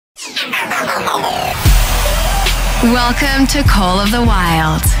Welcome to Call of the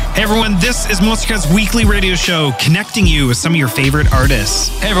Wild. Hey everyone, this is Monstercat's weekly radio show connecting you with some of your favorite artists.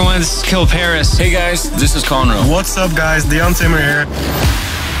 Hey everyone, this is Kill Paris. Hey guys, this is Conroe. What's up guys, Deon Timmer here.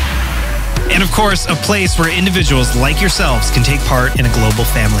 And of course, a place where individuals like yourselves can take part in a global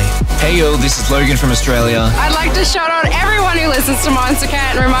family. Hey yo, this is Logan from Australia. I'd like to shout out everyone who listens to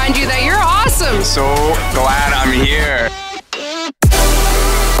Monstercat and remind you that you're awesome. So glad I'm here.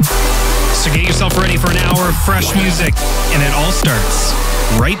 So get yourself ready for an hour of fresh music, and it all starts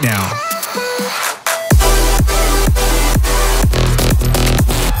right now.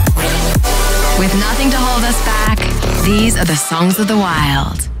 With nothing to hold us back, these are the songs of the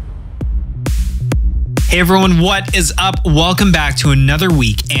wild. Hey everyone, what is up? Welcome back to another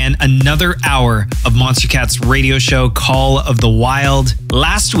week and another hour of Monstercat's radio show, Call of the Wild.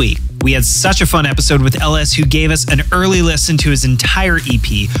 Last week, we had such a fun episode with LS, who gave us an early listen to his entire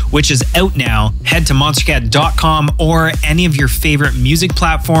EP, which is out now. Head to monstercat.com or any of your favorite music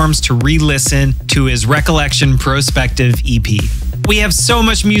platforms to re-listen to his Recollection Prospective EP. We have so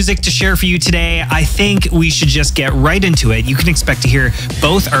much music to share for you today. I think we should just get right into it. You can expect to hear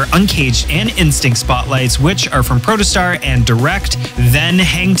both our Uncaged and Instinct spotlights, which are from Protostar and Direct. Then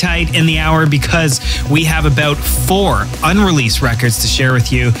hang tight in the hour because we have about 4 unreleased records to share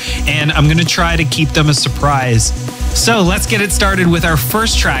with you, and I'm going to try to keep them a surprise. So let's get it started with our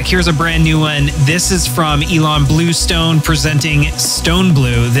first track. Here's a brand new one. This is from Elon Bluestone presenting Stone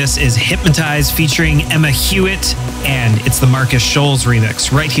Blue. This is Hypnotize featuring Emma Hewitt, and it's the Marcus Scholes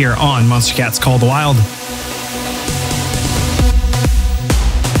remix right here on Monstercat's Call the Wild.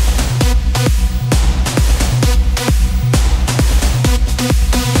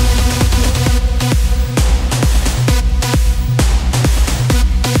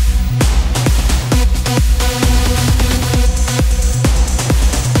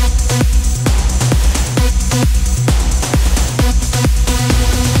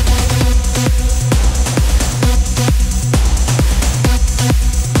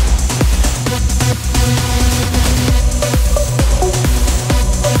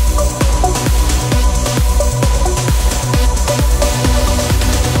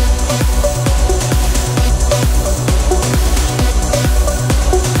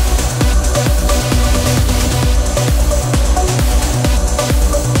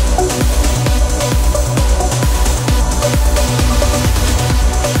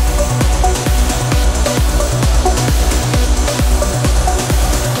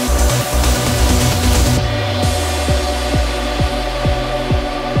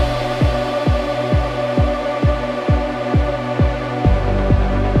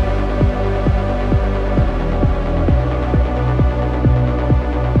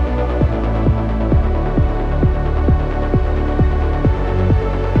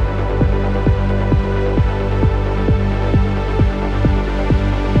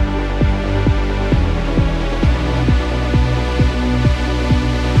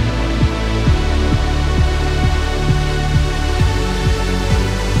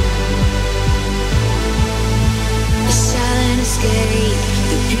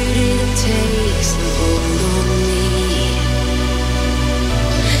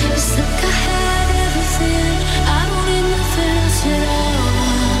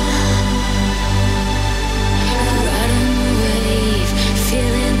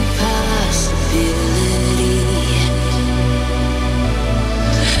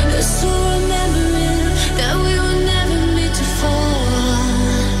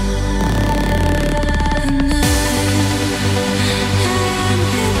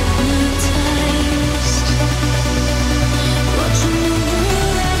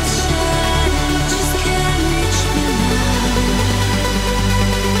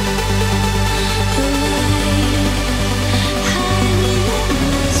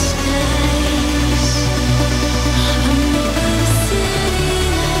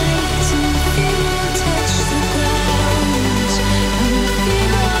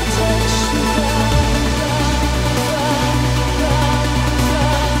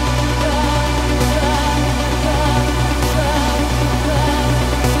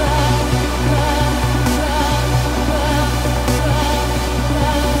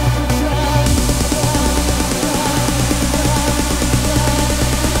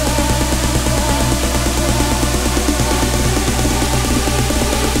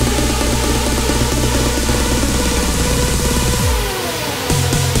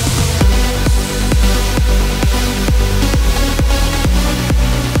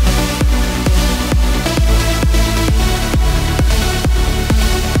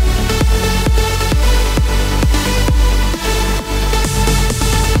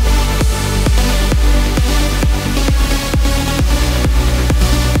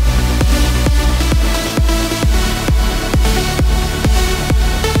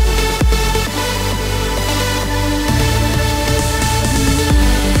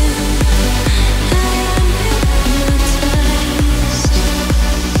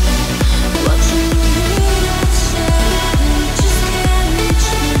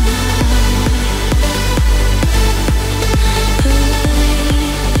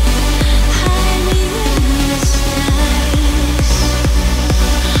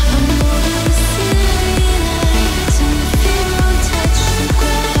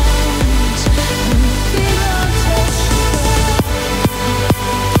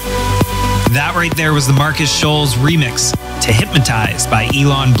 right there was the Marcus Scholes remix to Hypnotized by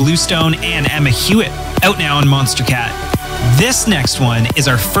Elon Bluestone and Emma Hewitt, out now on Monstercat. This next one is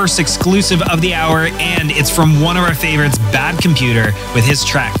our first exclusive of the hour, and it's from one of our favorites, Bad Computer, with his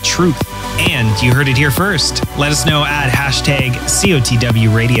track Truth. And you heard it here first. Let us know at hashtag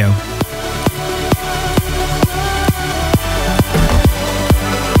COTW Radio.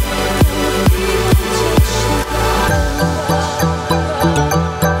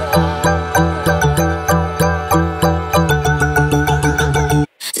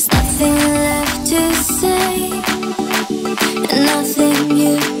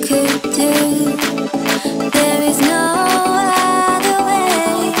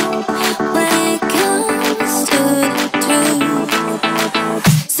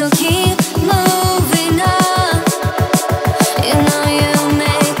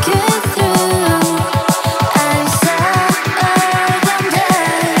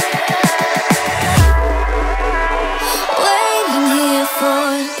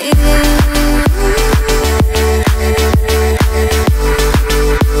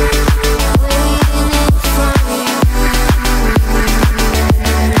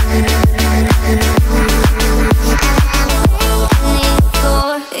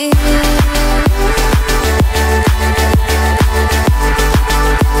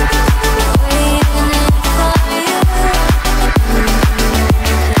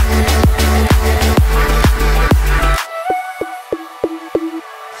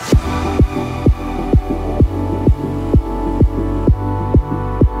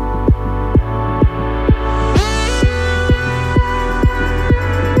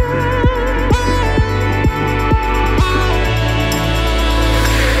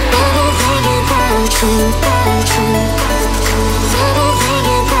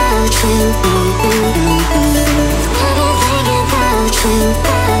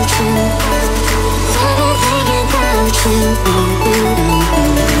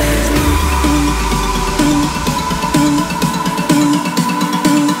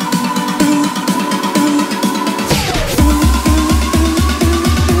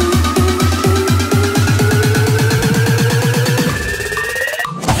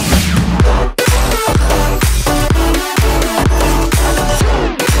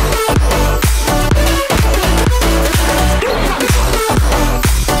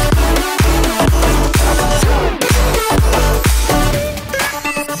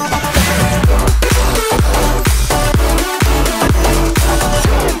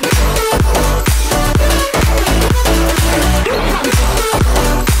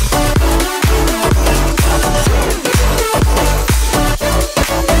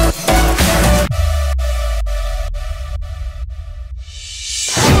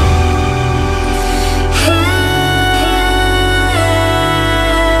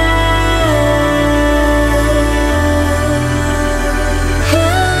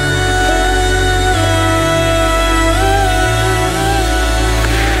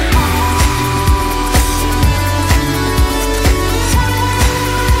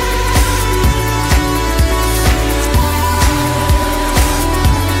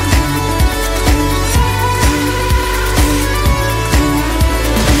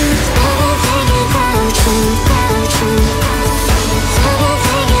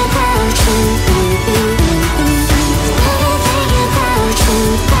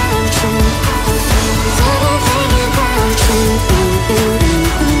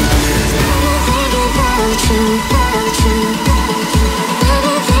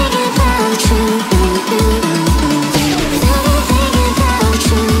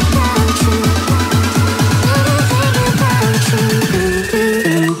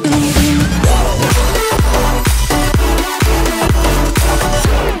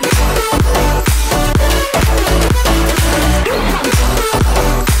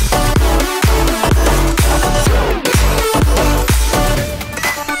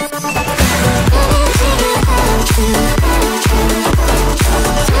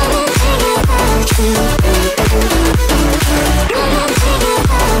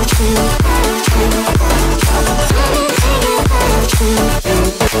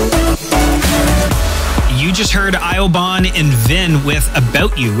 just heard Iobon and Vin with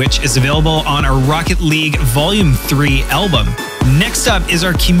About You, which is available on our Rocket League Volume 3 album. Next up is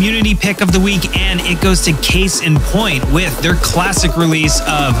our community pick of the week, and it goes to Case in Point with their classic release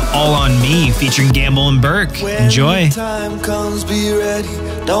of All on Me featuring Gamble and Burke. Enjoy. When the time comes, be ready.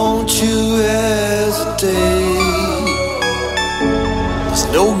 Don't you hesitate.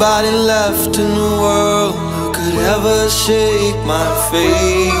 There's nobody left in the world who could ever shake my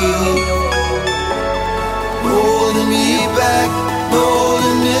faith. Holding me back,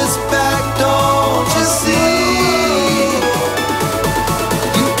 holding this back, don't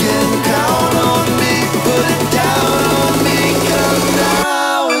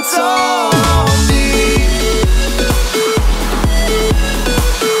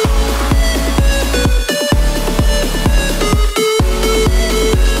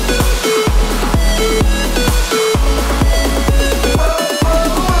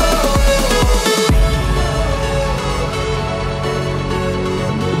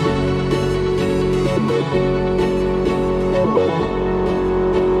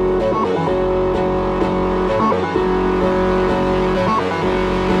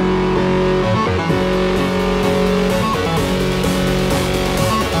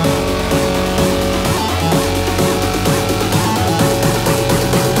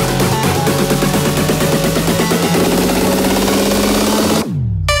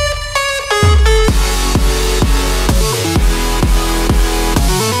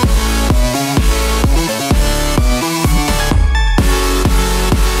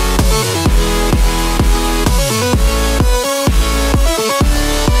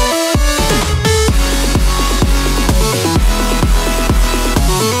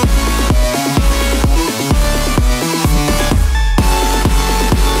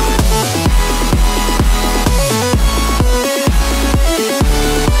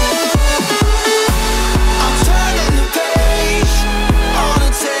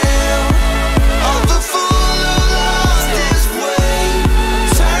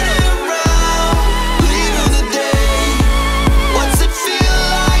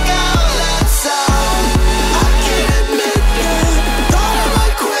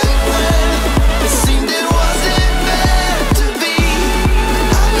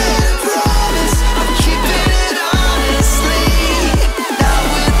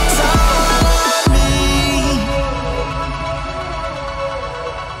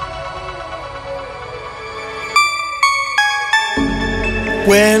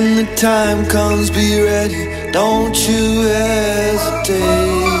When the time comes, be ready, don't you hesitate.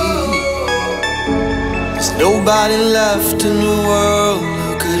 There's nobody left in the world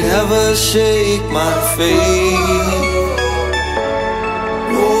who could ever shake my faith.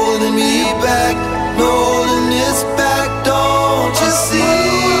 No holding me back, no holding this back, don't you see?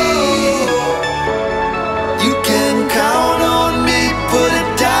 You can count on me, put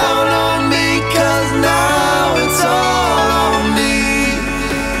it down on me, 'cause now it's all on me.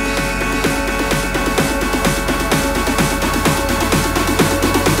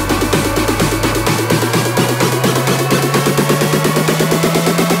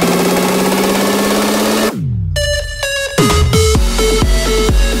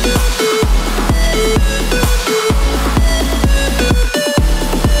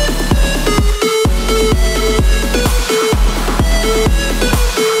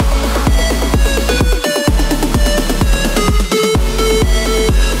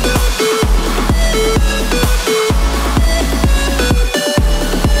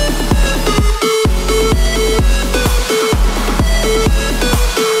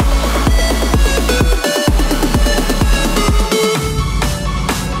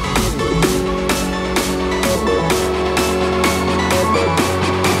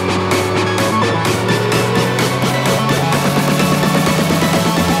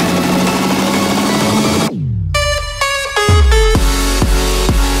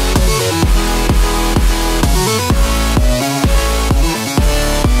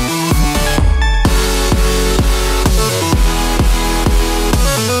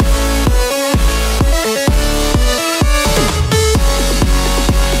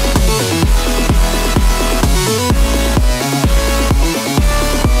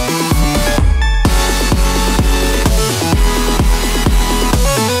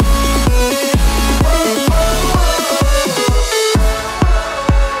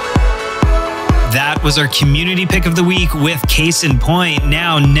 Was our community pick of the week with Case in Point.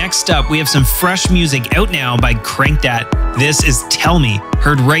 Now, next up, we have some fresh music out now by Crank Dat. This is Tell Me,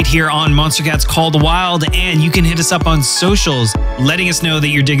 heard right here on Monstercat's Call the Wild, and you can hit us up on socials, letting us know that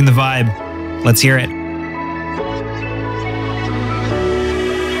you're digging the vibe. Let's hear it.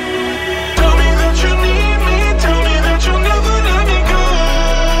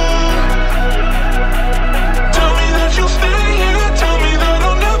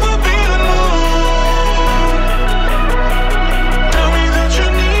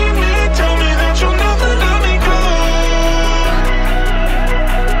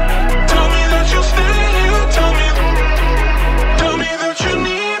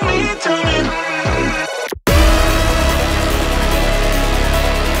 Tell me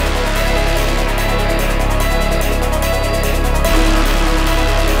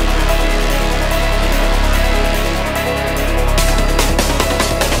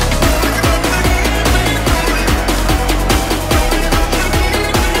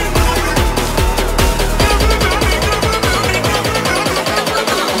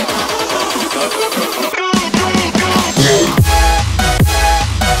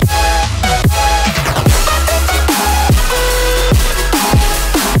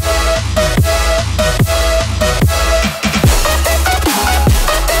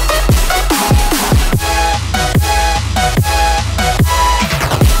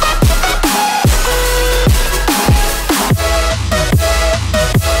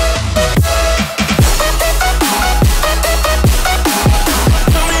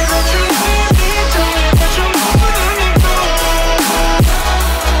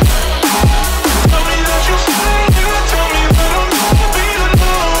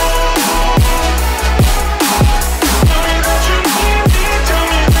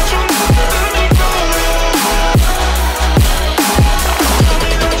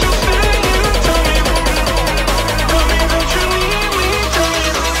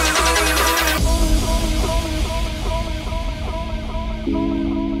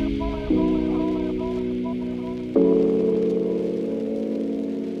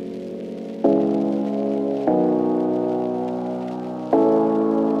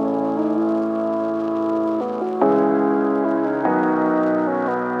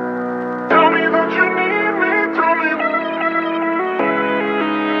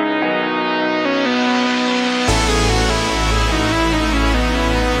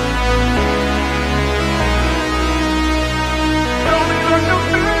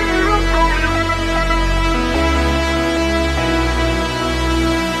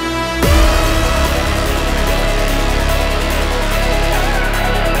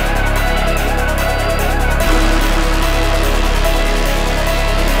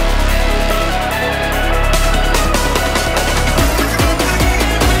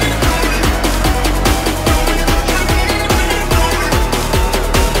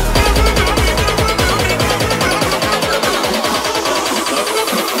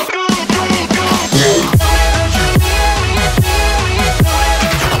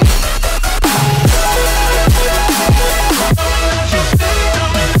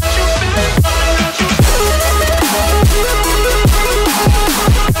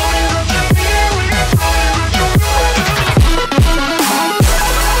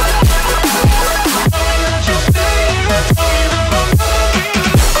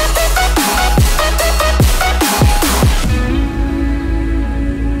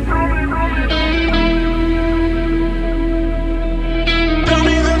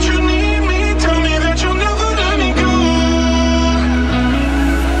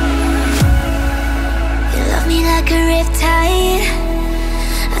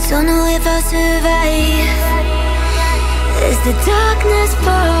Don't know if I'll survive as the darkness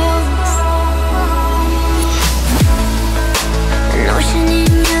falls. An ocean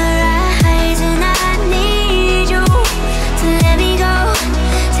in your eyes, and I need you to let me go,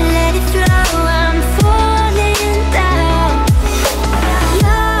 to let it flow. I'm falling down.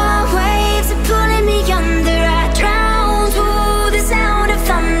 Your waves are pulling me under. I drown to the sound of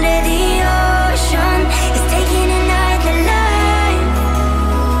thunder. The ocean is taking another life.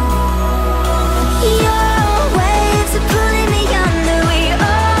 Your waves are pulling me under. We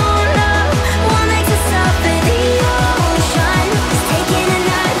all know what makes us suffer. The ocean is taking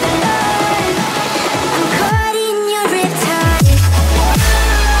another life. I'm caught in your riptide.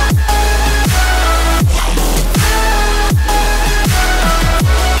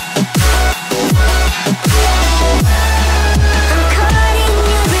 I'm caught in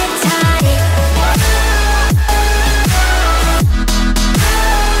your riptide.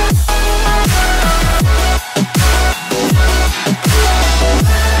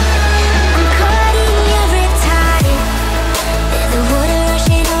 I'm caught in your riptide. There's the water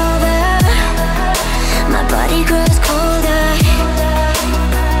rushing over. My body grows colder,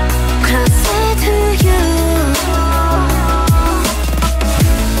 closer to you.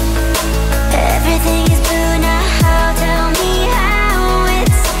 Everything is blue now. Tell me how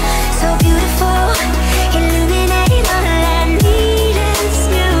it's so beautiful. Illuminate all I need is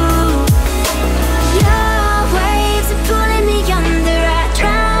you. Your waves are pulling me under. I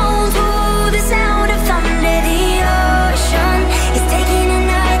drown to the sound of thunder. The ocean is taking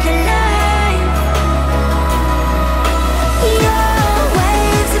another life. Your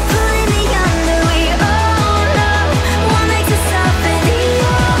waves are pulling me under. We all know what makes us suffer. The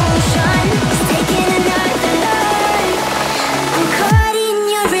ocean is taking another life. I'm caught in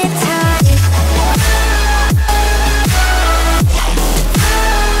your riptide.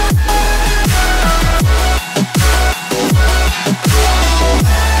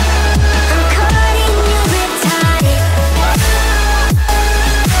 I'm caught in your riptide.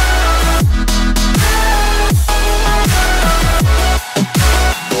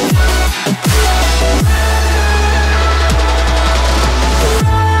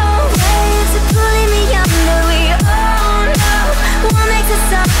 Waves are pulling me under. We all know what makes us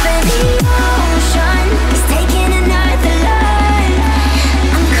suffer. The ocean is taking another life.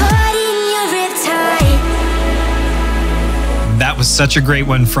 I'm caught in your riptide. That was such a great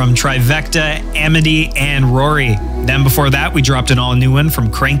one from Trivecta, Amity, and Rory. Then before that, we dropped an all-new one from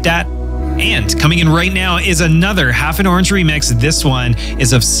Crank That. And coming in right now is another Half an Orange remix. This one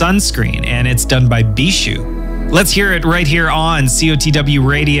is of Sunscreen, and it's done by Bishu. Let's hear it right here on COTW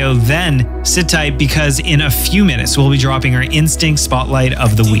Radio. Then sit tight, because in a few minutes, we'll be dropping our Instinct Spotlight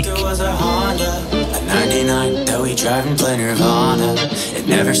of the Week. It was a Honda, a 99 that we drive and play Nirvana. It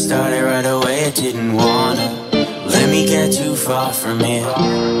never started right away, it didn't wanna let me get too far from here.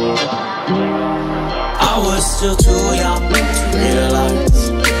 I was still too young to realize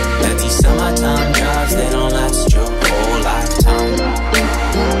that these summertime jobs, they don't last your whole lifetime.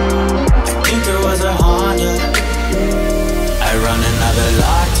 I think there was a Honda. I run another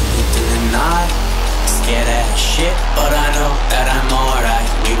lot to get through the night. Scared as shit, but I know that I'm alright.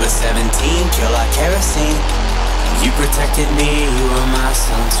 We were 17, kill like kerosene. You protected me, you were my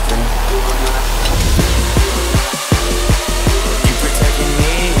sunscreen. You protected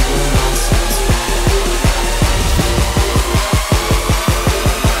me, you were my sunscreen.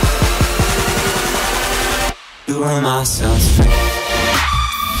 You were my sunscreen.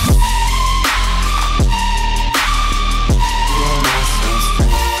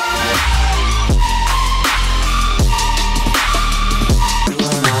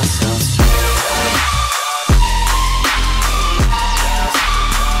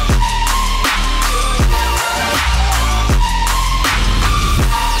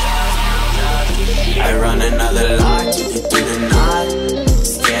 I run another lie to get through the night.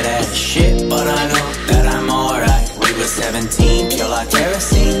 Scared as shit, but I know that I'm alright. We were 17, pure like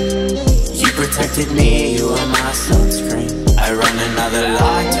kerosene. You protected me, you were my sunscreen. I run another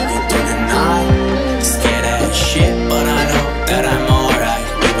lie to get through the night. Scared as shit, but I know that I'm alright.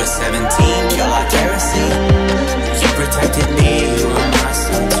 We were 17, pure like kerosene. You protected me, you were my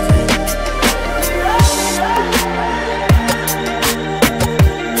sunscreen.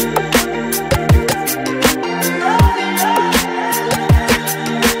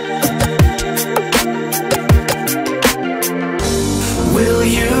 Will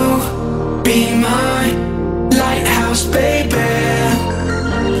you be my lighthouse, baby?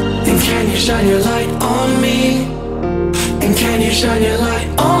 And can you shine your light on me? And can you shine your light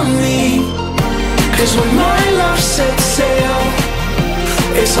on me? 'Cause when my love sets sail,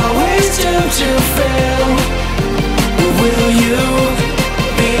 It's always doomed to fail. Will you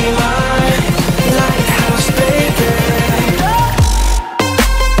be my lighthouse, baby?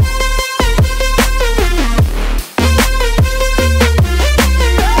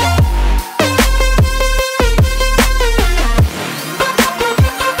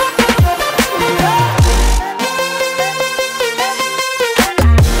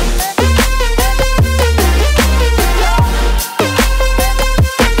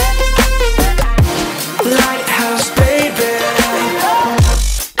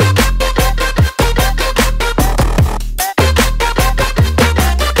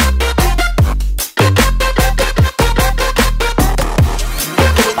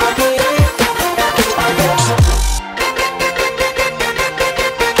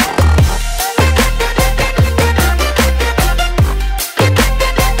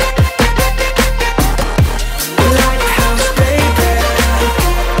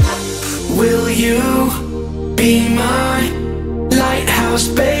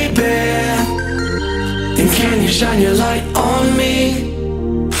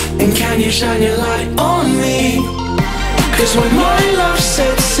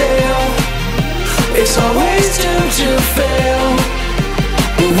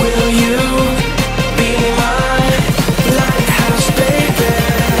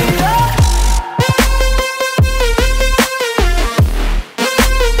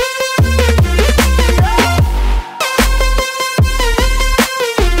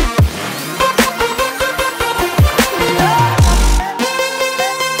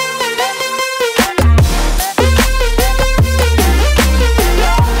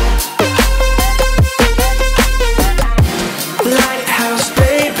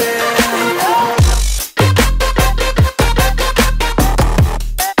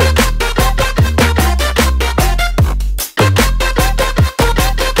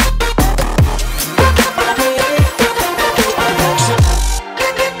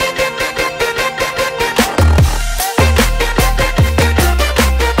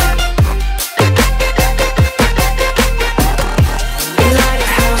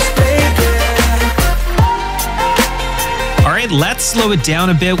 Slow it down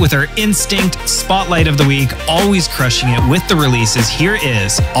a bit with our Instinct Spotlight of the Week, always crushing it with the releases. Here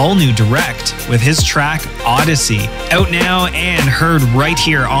is all new Direct with his track Odyssey, out now and heard right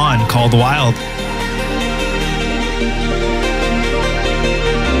here on Call the Wild.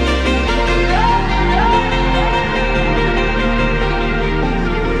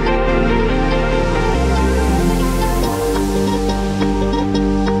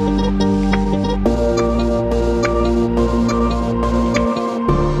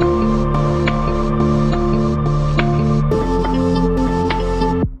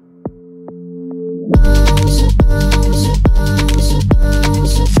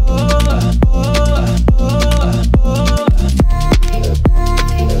 Oh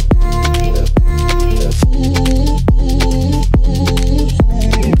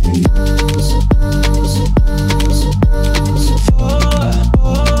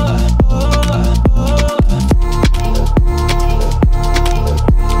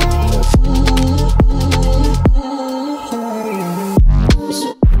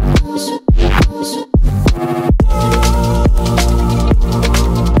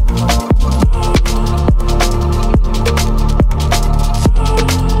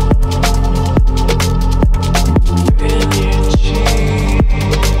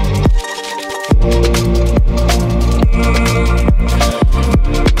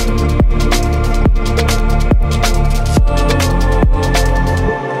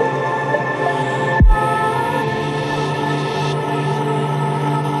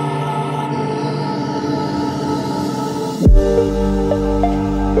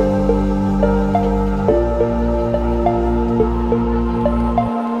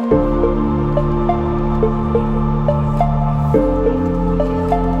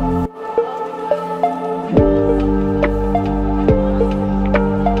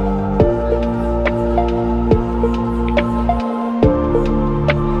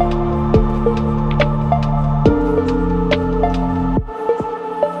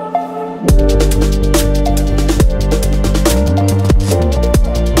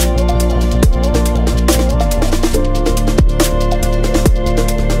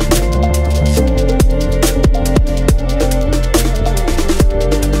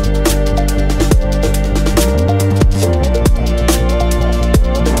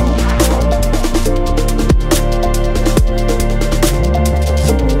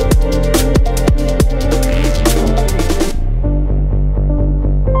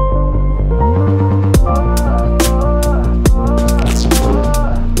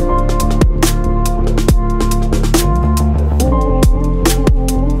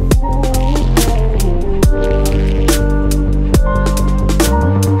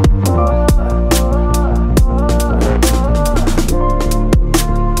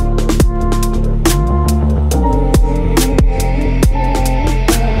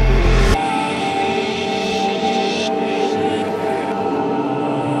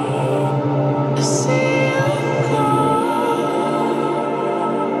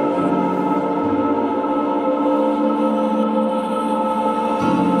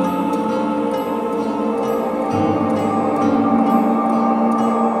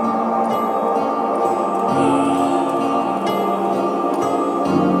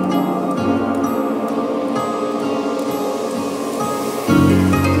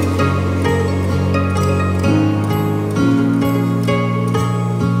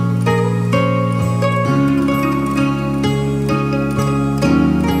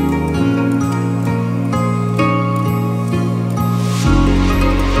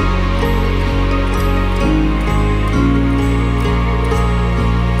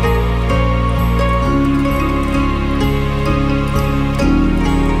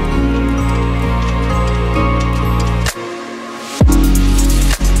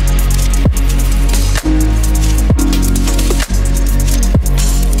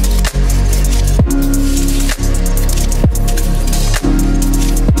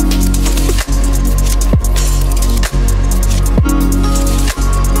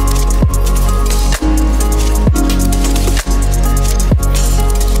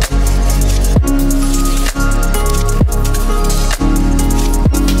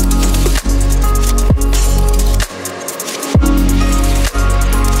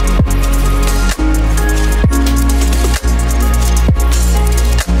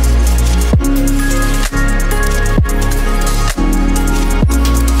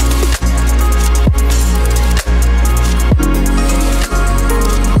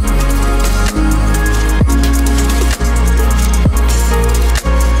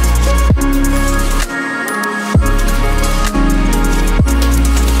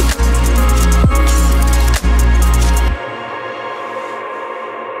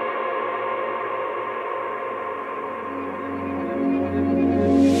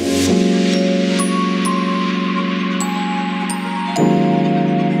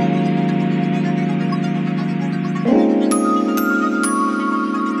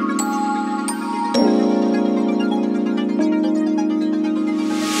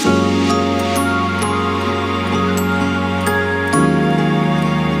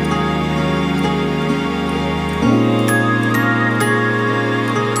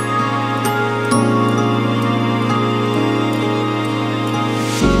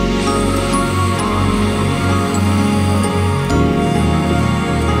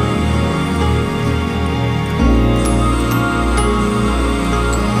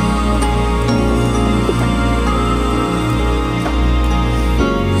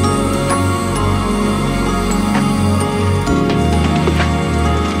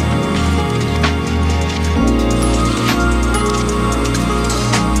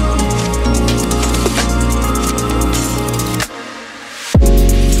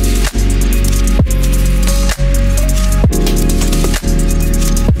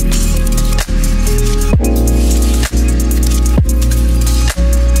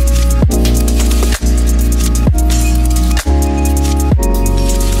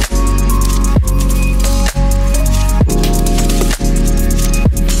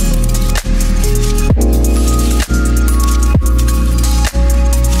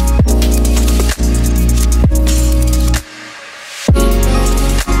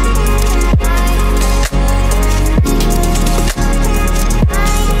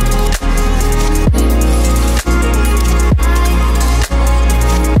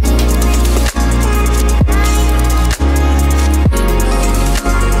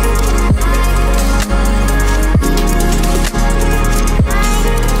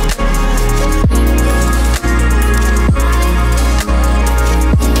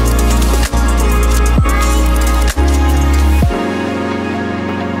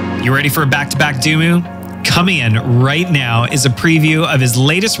You ready for a back-to-back Dumu? Coming in right now is a preview of his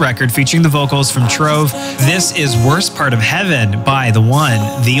latest record featuring the vocals from Trove. This is Worst Part of Heaven by the one,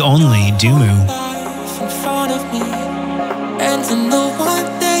 the only Dumu. In front of me, and to know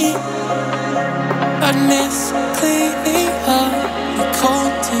one day I miss cleaning up the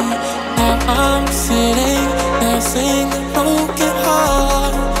cold tea. Now I'm sitting there singing broken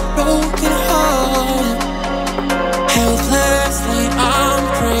heart, helplessly I'm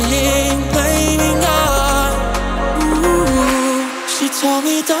praying, blaming God. Ooh, she told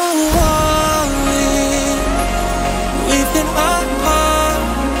me don't worry, we've been apart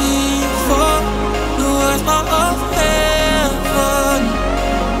before. The worst part of heaven,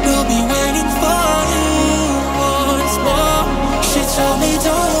 we'll be waiting for you once more. She told me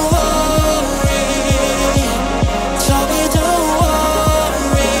don't worry, told me don't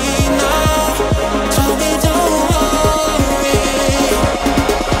worry now, told me don't worry,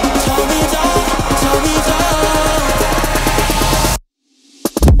 told me don't, told me don't.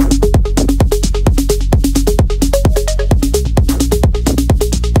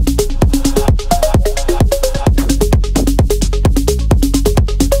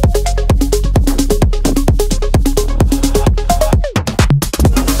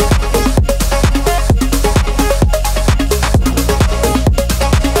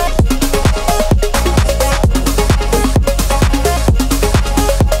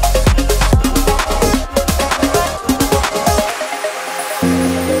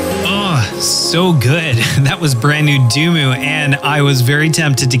 So good. That was brand new Dumu, and I was very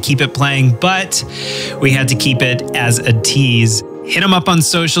tempted to keep it playing, but we had to keep it as a tease. Hit him up on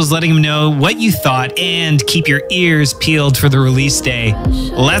socials, letting him know what you thought, and keep your ears peeled for the release day.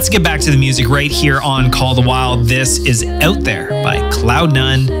 Let's get back to the music right here on Call the Wild. This is Out There by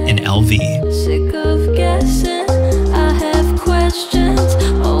Cloud9 and LV. Sick of guessing, I have questions.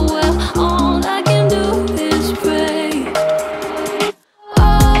 Oh well, all I can do is pray.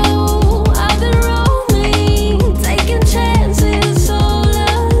 Oh, I've been roaming, taking chances all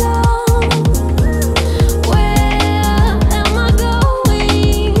along. Where am I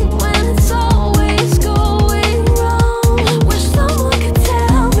going when it's always going wrong? Wish someone could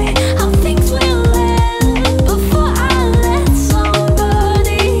tell me how things will end before I let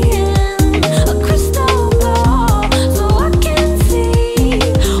somebody in.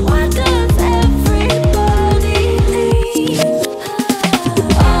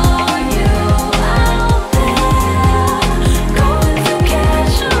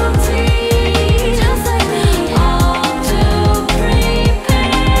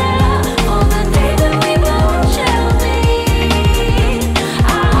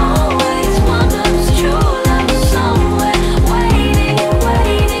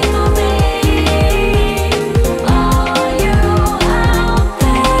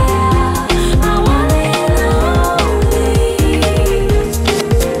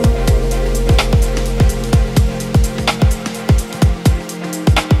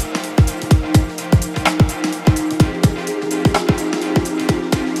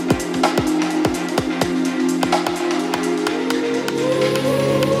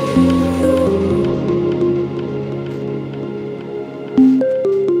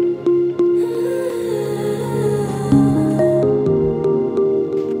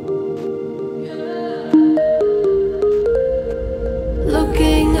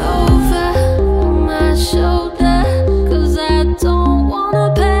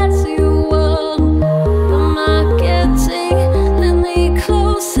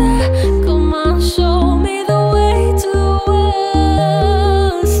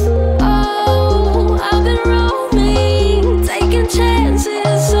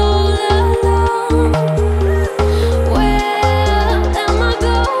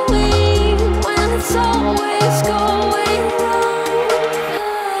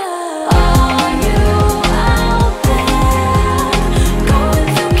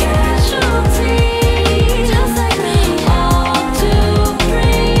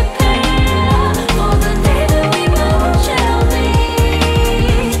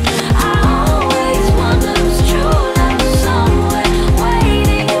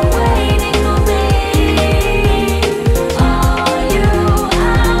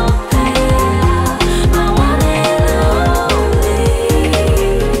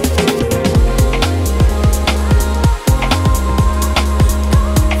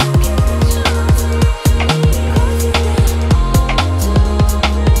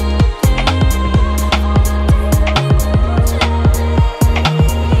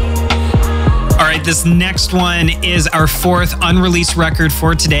 this next one is our fourth unreleased record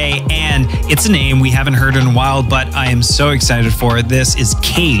for today, and it's a name we haven't heard in a while, but I am so excited for it. This is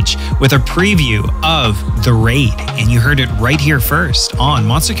Cage with a preview of The Raid, and you heard it right here first on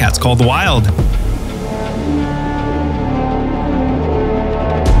Monstercat's Call the Wild.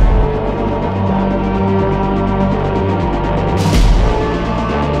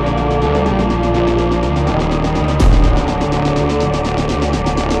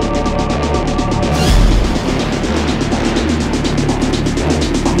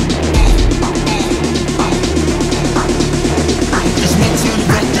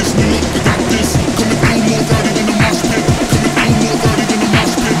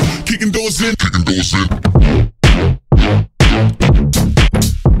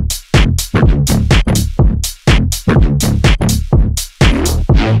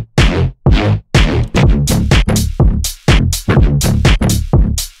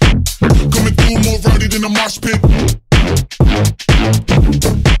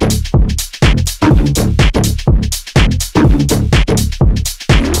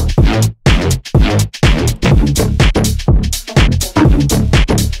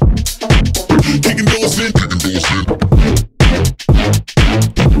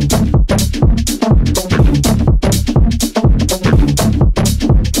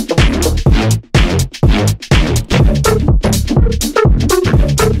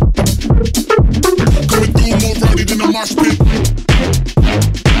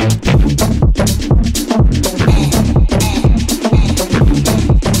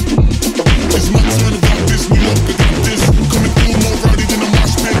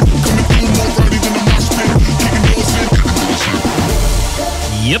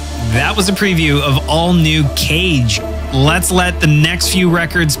 Was a preview of all new Cage. Let's let the next few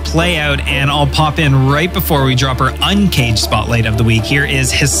records play out, and I'll pop in right before we drop our uncaged spotlight of the week. Here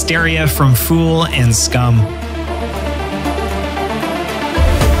is Hysteria from Fool and Scum.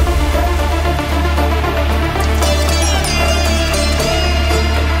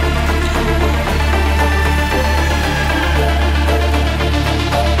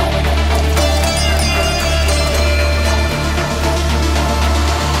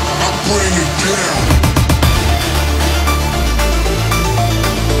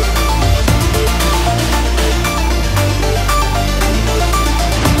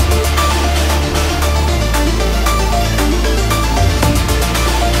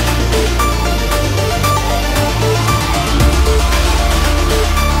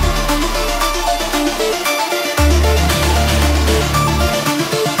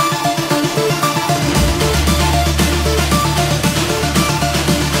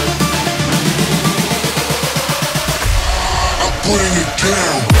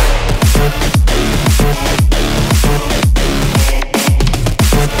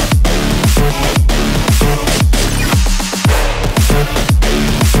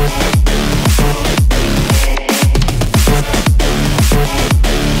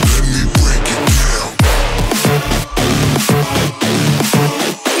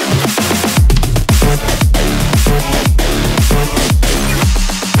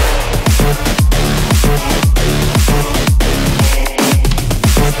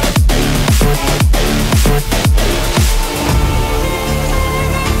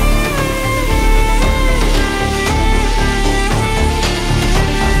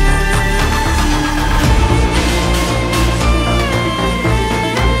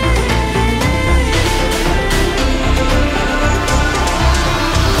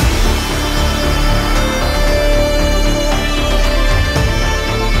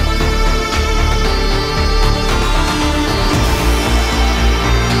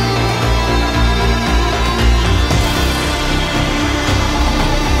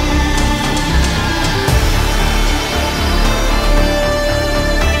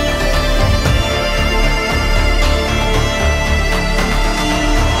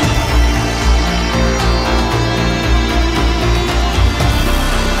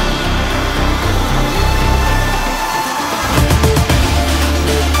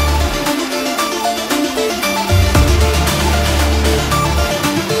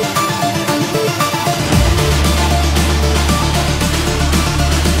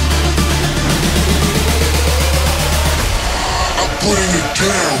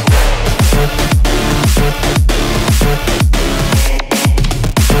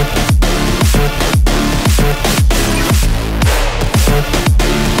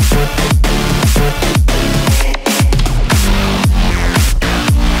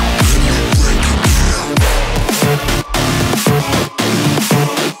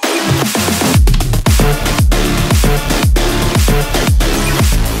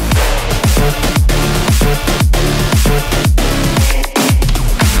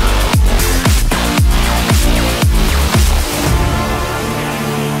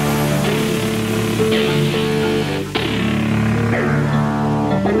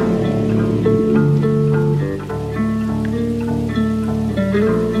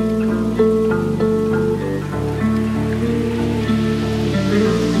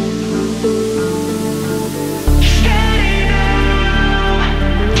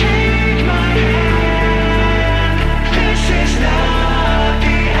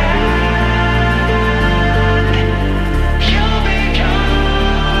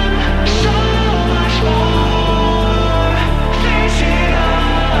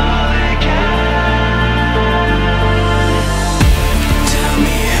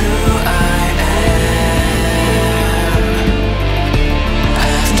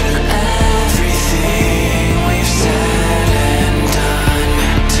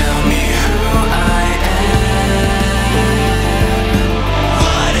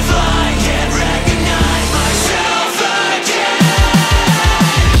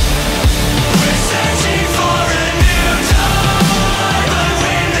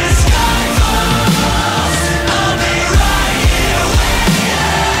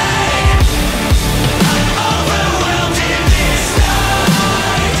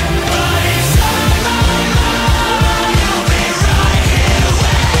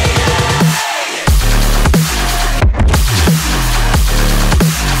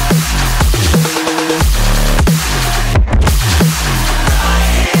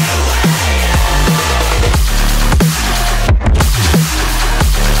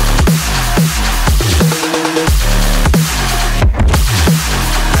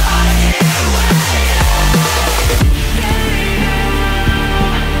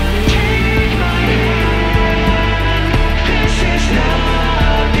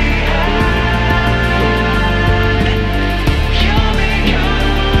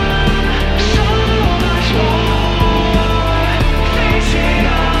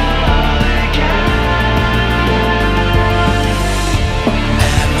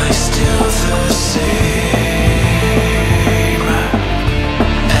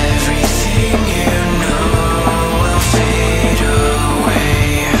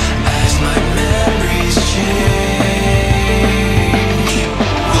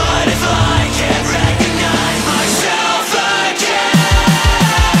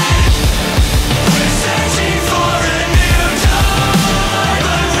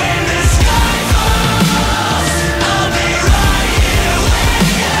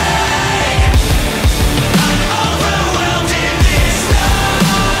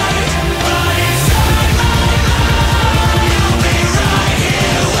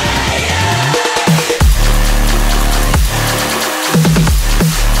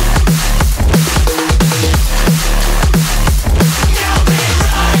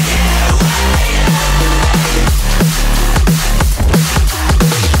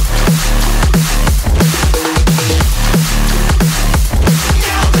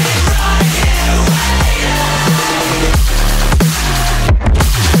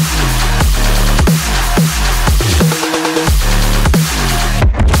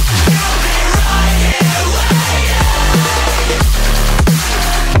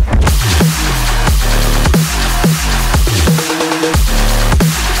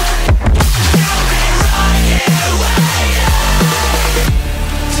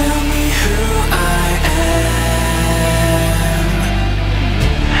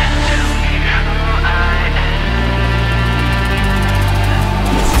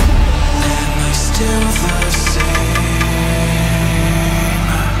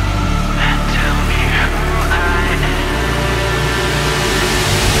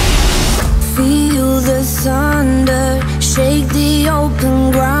 the thunder, shake the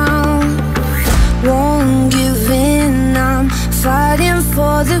open ground. Won't give in, I'm fighting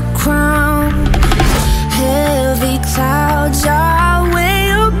for the crown. Heavy clouds are way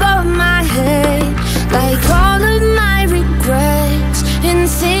above my head, like all of my regrets and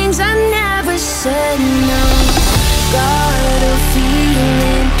things I never said. No, got a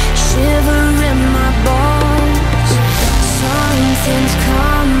feeling, shiver in my bones. Something's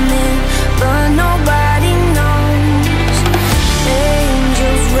coming, but nobody knows.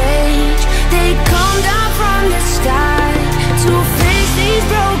 Angels rage, they come down from the sky to fix these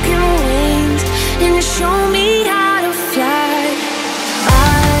broken wings and show me how to fly.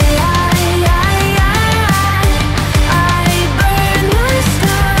 I burn the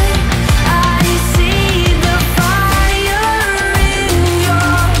sky. I see the fire in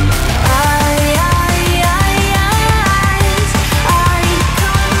your eyes. I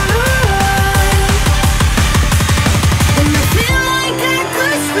come alive, and I feel like I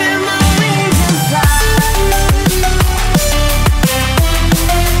could spread my wings and fly.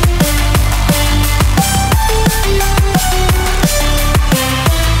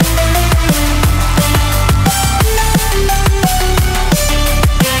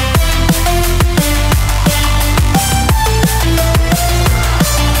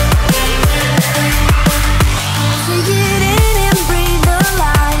 Take it in and breathe the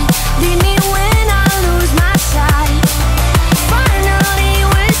light. Lead me when I lose my sight. Finally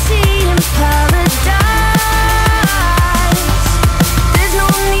we're seeing paradise. There's no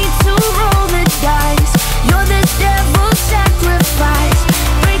need to roll the dice. You're the devil's sacrifice,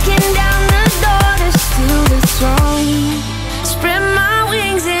 breaking down the door to steal the throne. Spread my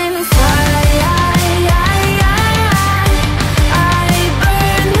wings and fly. I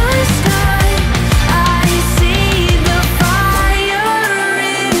burn the sky. I see the fire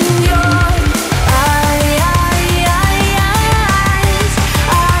in your eyes.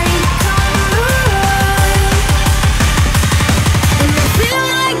 I come alive, and I feel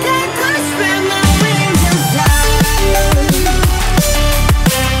like I could spread my wings and fly.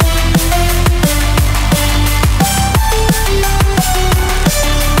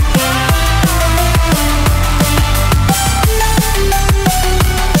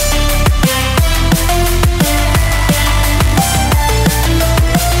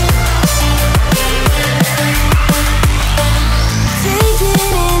 Take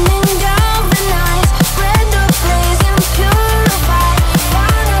it in and galvanize, spread the blaze and purify.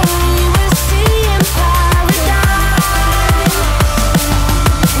 Finally we're seeing paradise.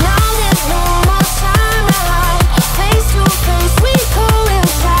 Now there's no more time to hide. Face to face we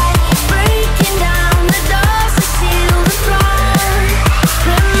coincide, breaking down the doors to seal the throne.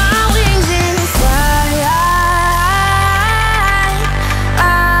 Spread my wings and fly.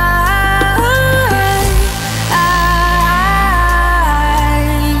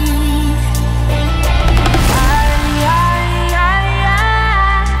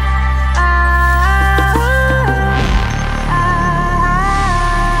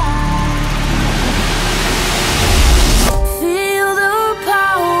 Feel the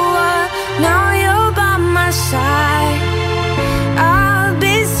power, now you're by my side. I've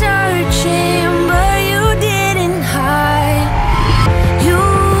been searching, but you didn't hide. You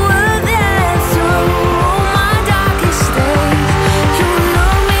were there through my darkest days. You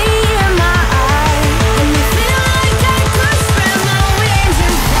look me in my eyes, and you feel like I could spread my wings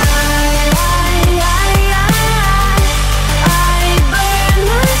and fly. I burn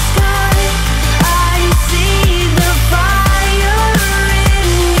the sky. I see the fire in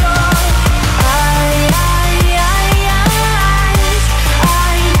your eyes.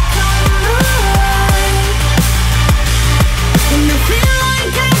 I come alive, and I feel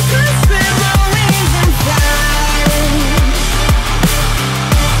like I could spread my wings and fly.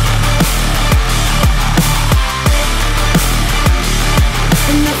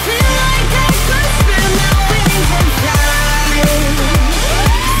 And I feel like I could spread my wings and fly.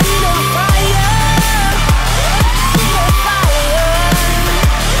 See the fire, see the fire.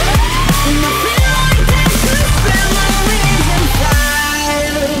 And I feel like I could spread my wings and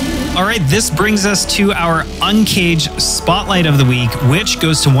fly. All right, this brings us to our Uncaged Spotlight of the Week, which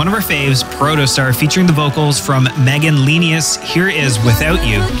goes to one of our faves, Protostar, featuring the vocals from Megan Lenius. Here is Without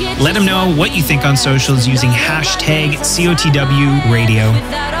You. Let him know what you think on socials using hashtag COTW Radio.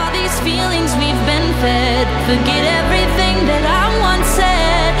 Without all these feelings we've been fed, forget everything that I once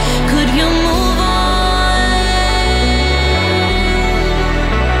said. Could you move on?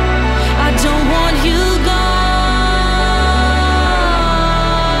 I don't want you gone.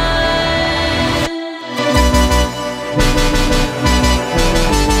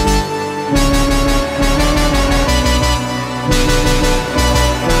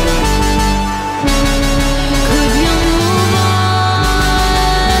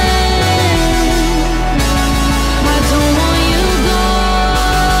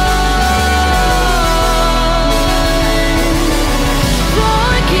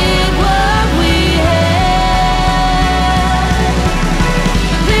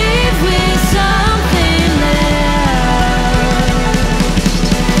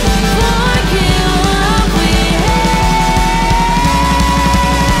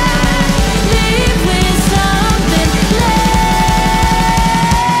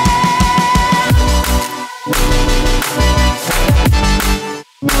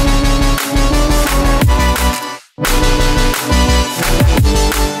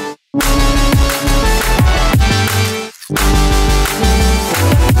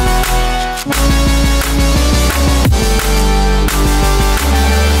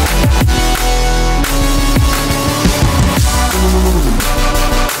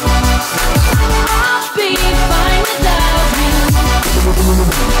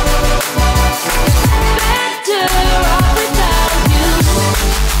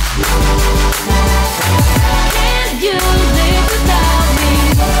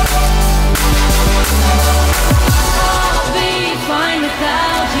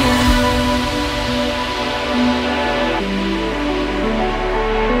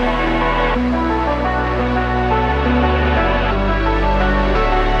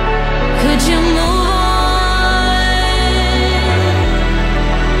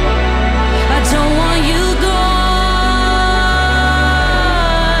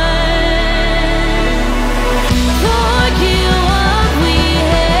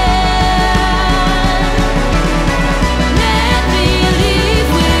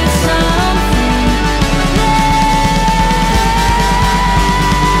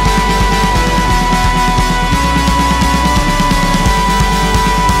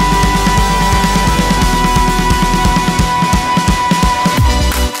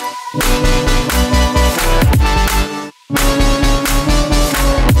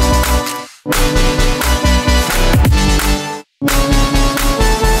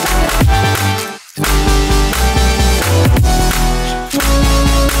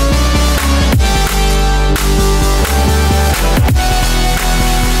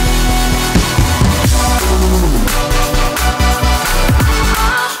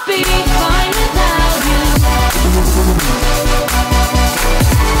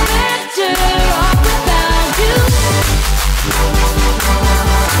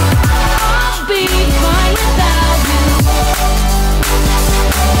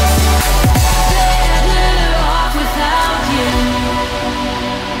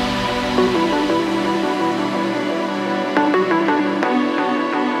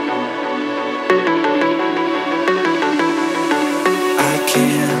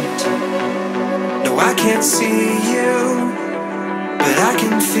 I can't see you, but I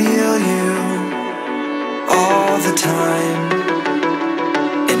can feel you all the time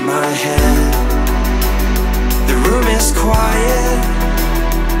in my head. The room is quiet,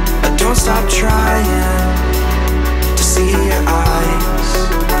 I don't stop trying to see your eyes,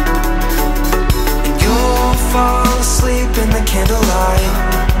 and you'll fall asleep in the candlelight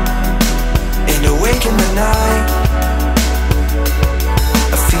and awake in the night.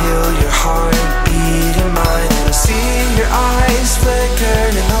 I feel your heart beat in mine, and I see your eyes flicker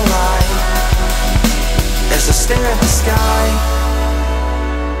in the light. As I stare at the sky,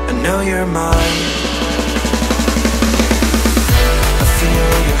 I know you're mine. I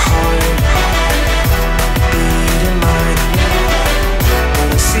feel your heart beat in mine, and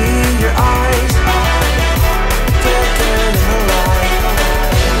I see your eyes flicker in the light.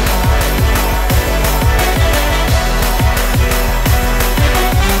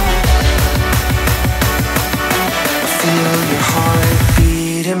 Feel your heart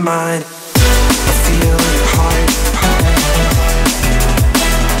beat in mine. I feel your heart.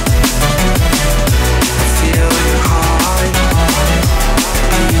 I feel your heart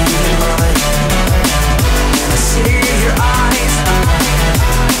beat in mine. And I see your eyes.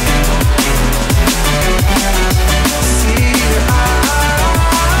 See your eyes.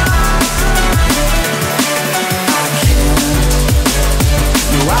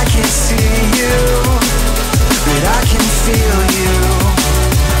 I can't see you, but I can feel you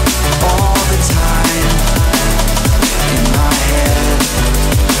all the time in my head.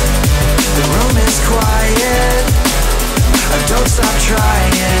 The room is quiet, I don't stop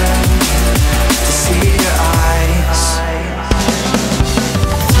trying to see your eyes.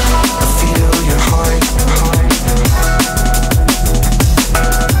 I feel your heart.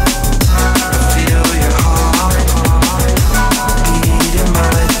 I feel your heart beat in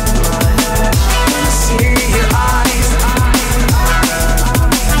mine. And I see your eyes.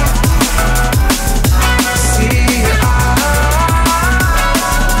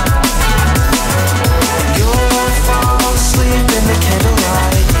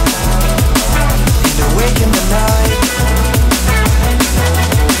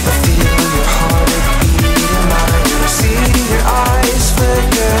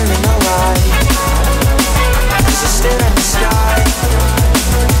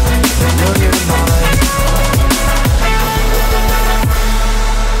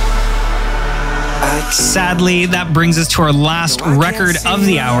 Sadly, that brings us to our last record of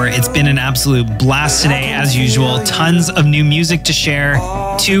the hour. It's been an absolute blast today, as usual. Tons of new music to share.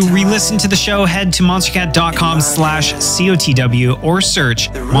 To re-listen to the show, head to monstercat.com/COTW or search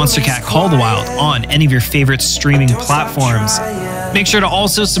Monstercat Call the Wild on any of your favorite streaming platforms. Make sure to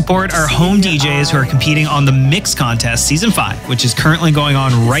also support our home DJs who are competing on the Mix Contest Season 5, which is currently going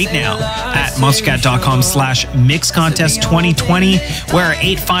on right now at monstercat.com/mixcontest2020, where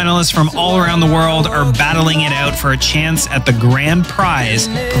 8 finalists from all around the world are battling it out for a chance at the grand prize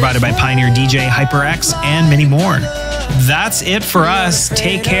provided by Pioneer DJ HyperX and many more. That's it for us.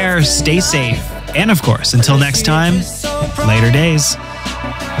 Take care, stay safe, and of course, until next time, later days.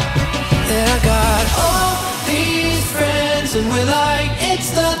 And we're like,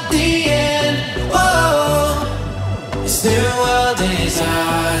 it's not the end. Whoa, this new world is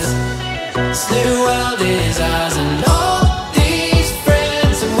ours. This new world is ours. And all these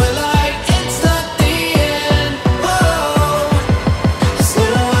friends, and we're like, it's not the end. Whoa, this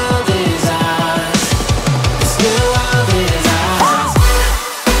new world is ours. This new world is ours.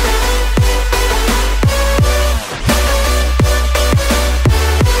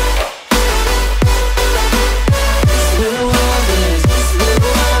 This new world.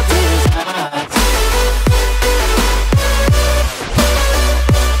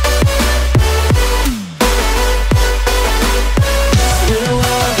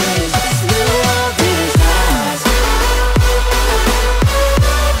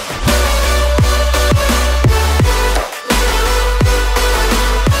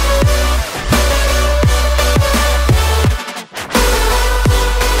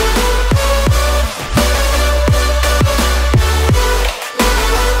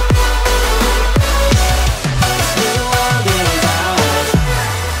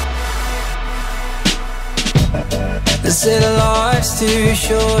 They say the life's too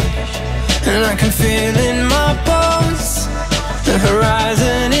short, and I can feel in my bones the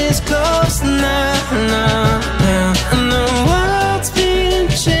horizon is close now, now, now. And the world's been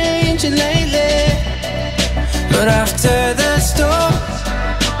changing lately, but after the storm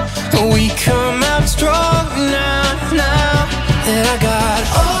we come out strong now, now. And I got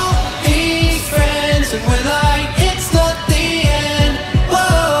all these friends, and we're like, it's not the end.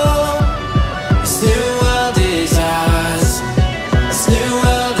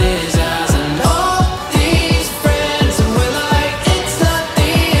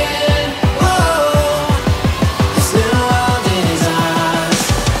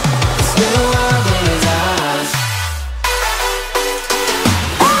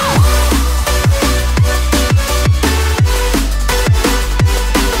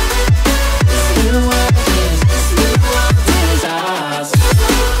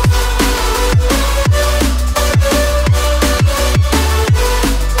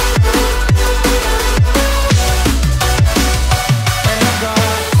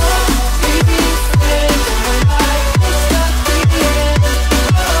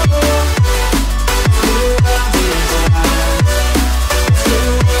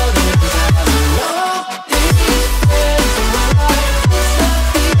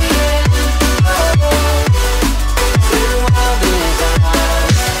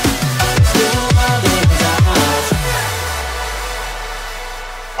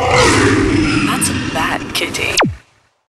 That's a bad kitty.